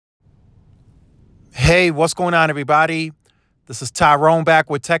Hey, what's going on, everybody? This is Tyrone back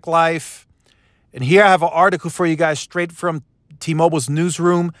with Tech Life. And here I have an article for you guys straight from T-Mobile's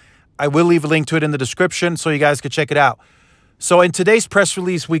newsroom. I will leave a link to it in the description so you guys can check it out. So in today's press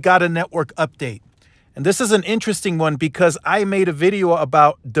release, we got a network update. And this is an interesting one because I made a video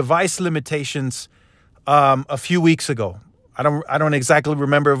about device limitations a few weeks ago. I don't exactly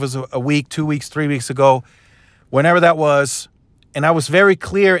remember if it was a week, 2 weeks, 3 weeks ago, whenever that was. And I was very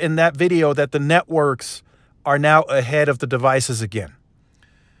clear in that video that the networks are now ahead of the devices again.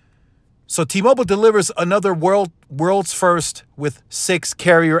 So T-Mobile delivers another world's first with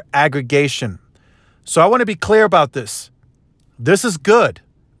 6-carrier aggregation. So I want to be clear about this. This is good.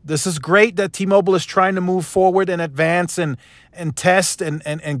 This is great that T-Mobile is trying to move forward and advance and test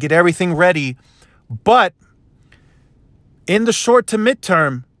and get everything ready. But in the short to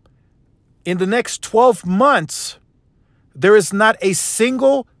midterm, in the next 12 months, there is not a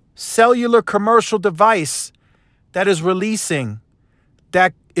single cellular commercial device that is releasing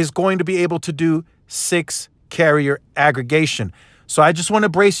that is going to be able to do 6-carrier aggregation. So I just want to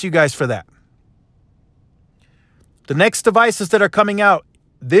brace you guys for that. The next devices that are coming out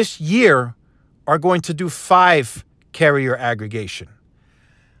this year are going to do 5-carrier aggregation.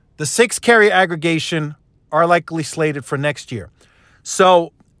 The 6-carrier aggregation are likely slated for next year.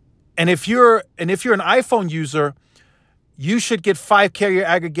 So, and if you're an iPhone user, you should get 5-carrier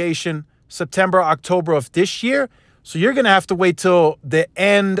aggregation September, October of this year. So you're going to have to wait till the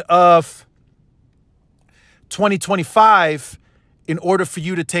end of 2025 in order for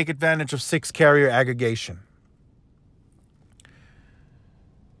you to take advantage of 6-carrier aggregation.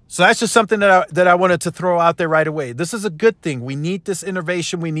 So that's just something that I wanted to throw out there right away. This is a good thing. We need this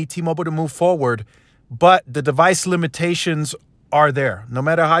innovation. We need T-Mobile to move forward. But the device limitations are there. No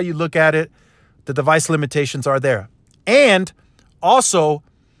matter how you look at it, the device limitations are there. And also,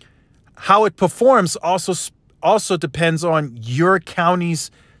 how it performs also depends on your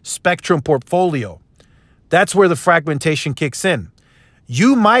county's spectrum portfolio. That's where the fragmentation kicks in.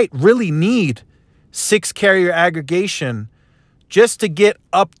 You might really need 6-carrier aggregation just to get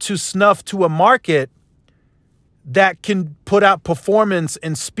up to snuff to a market that can put out performance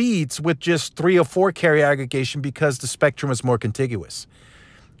and speeds with just 3 or 4-carrier aggregation because the spectrum is more contiguous.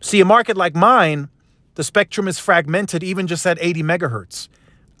 See, a market like mine, the spectrum is fragmented even just at 80 megahertz.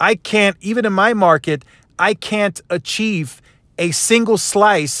 I can't, even in my market, I can't achieve a single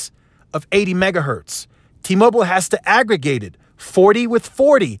slice of 80 megahertz. T-Mobile has to aggregate it, 40 with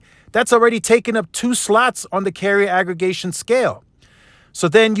 40. That's already taken up 2 slots on the carrier aggregation scale. So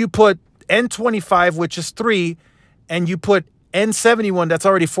then you put N25, which is 3, and you put N71, that's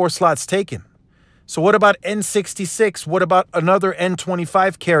already 4 slots taken. So what about N66? What about another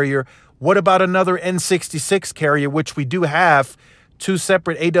N25 carrier? What about another N66 carrier, which we do have 2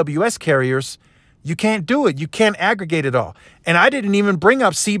 separate AWS carriers? You can't do it. You can't aggregate it all. And I didn't even bring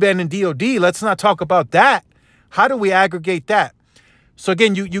up C-band and DoD. Let's not talk about that. How do we aggregate that? So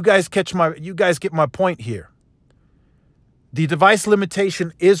again, you guys get my point here. The device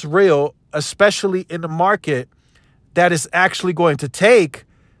limitation is real, especially in a market that is actually going to take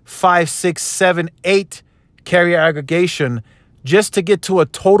 5, 6, 7, 8 carrier aggregation just to get to a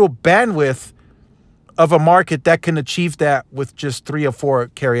total bandwidth of a market that can achieve that with just 3 or 4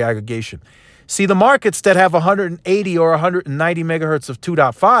 carrier aggregation. See, the markets that have 180 or 190 megahertz of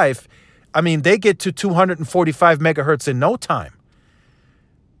 2.5, I mean, they get to 245 megahertz in no time.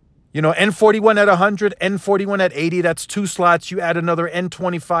 You know, N41 at 100, N41 at 80, that's 2 slots. You add another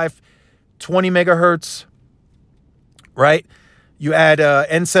N25, 20 megahertz, right? You add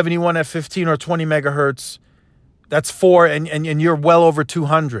N71 at 15 or 20 megahertz. That's 4, and you're well over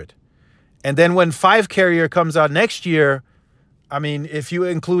 200. And then when 5-carrier comes out next year, I mean, if you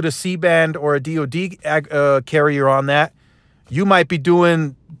include a C-band or a DoD carrier on that, you might be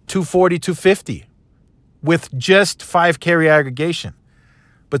doing 240, 250 with just 5-carrier aggregation.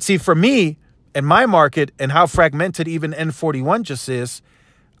 But see, for me and my market and how fragmented even N41 just is,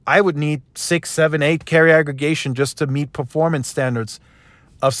 I would need 6, 7, 8 carrier aggregation just to meet performance standards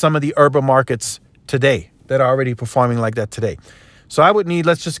of some of the urban markets today that are already performing like that today. So I would need,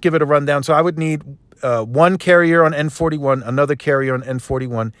 let's just give it a rundown. So I would need 1 carrier on N41, another carrier on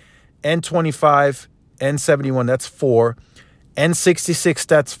N41, N25, N71, that's 4, N66,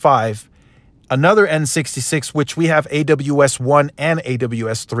 that's 5, another N66, which we have AWS 1 and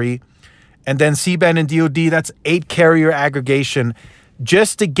AWS 3, and then C-band and DoD, that's 8 carrier aggregation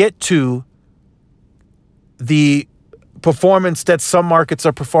just to get to the performance that some markets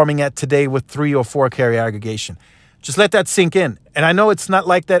are performing at today with 3 or 4 carrier aggregation. Just let that sink in. And I know it's not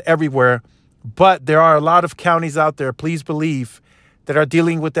like that everywhere, but there are a lot of counties out there, please believe, that are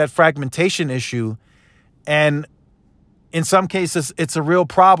dealing with that fragmentation issue And in some cases, it's a real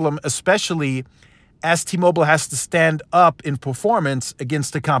problem, especially as T-Mobile has to stand up in performance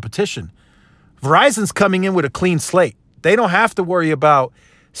against the competition. Verizon's coming in with a clean slate. They don't have to worry about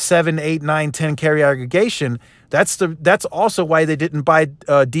 7, 8, 9, 10 carrier aggregation. That's also why they didn't buy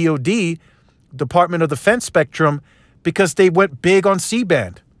DoD, Department of Defense spectrum, because they went big on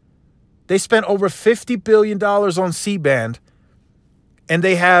C-band. They spent over $50 billion on C-band, and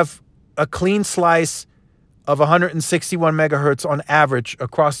they have a clean slice of 161 megahertz on average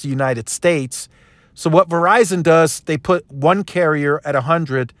across the United States. So what Verizon does, they put one carrier at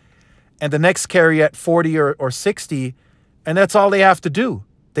 100 and the next carrier at 40 or 60, and that's all they have to do.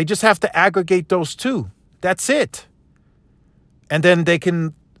 They just have to aggregate those two. That's it. And then they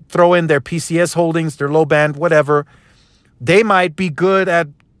can throw in their PCS holdings, their low band, whatever. They might be good at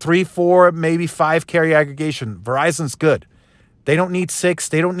 3, 4, maybe 5 carrier aggregation. Verizon's good. They don't need 6,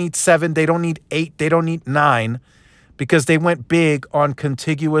 they don't need 7, they don't need 8, they don't need 9, because they went big on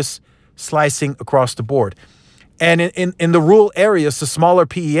contiguous slicing across the board. And in the rural areas, the smaller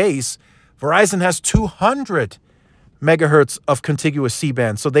PEAs, Verizon has 200 megahertz of contiguous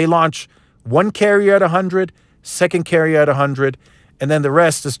C-band. So they launch one carrier at 100, second carrier at 100, and then the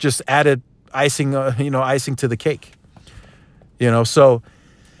rest is just added icing, icing to the cake. So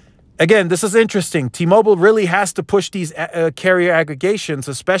again, this is interesting. T-Mobile really has to push these carrier aggregations,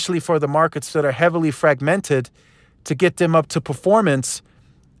 especially for the markets that are heavily fragmented, to get them up to performance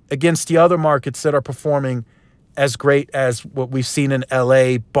against the other markets that are performing as great as what we've seen in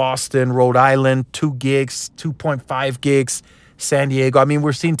LA, Boston, Rhode Island, 2 gigs, 2.5 gigs, San Diego. I mean,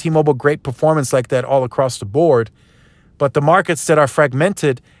 we're seeing T-Mobile great performance like that all across the board. But the markets that are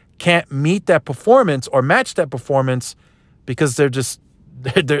fragmented can't meet that performance or match that performance because they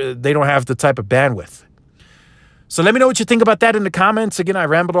don't have the type of bandwidth. So let me know what you think about that in the comments. Again, I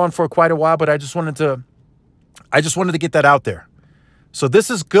rambled on for quite a while, but I just wanted to get that out there. So this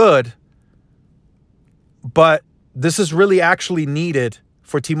is good, but this is really actually needed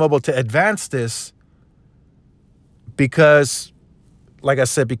for T-Mobile to advance this because, like I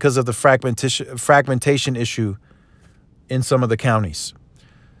said, because of the fragmentation issue in some of the counties.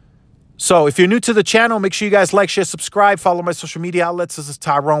 So if you're new to the channel, make sure you guys like, share, subscribe, follow my social media outlets. This is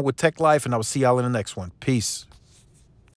Tyrone with Tech Life, and I will see y'all in the next one. Peace.